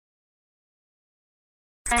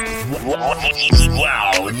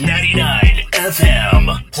Wow, 99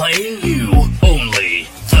 FM, playing you only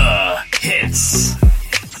the hits.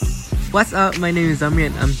 What's up? My name is Amir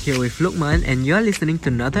and I'm here with Lukman and you're listening to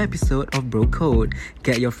another episode of Bro Code.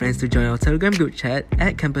 Get your friends to join our Telegram group chat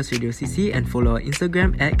at Campus Radio CC and follow our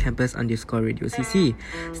Instagram at campus_radio CC.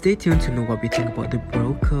 Stay tuned to know what we think about the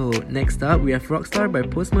Bro Code. Next up, we have Rockstar by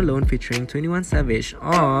Post Malone featuring 21 Savage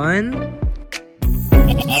on...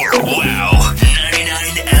 Wow,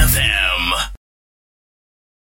 99 FM.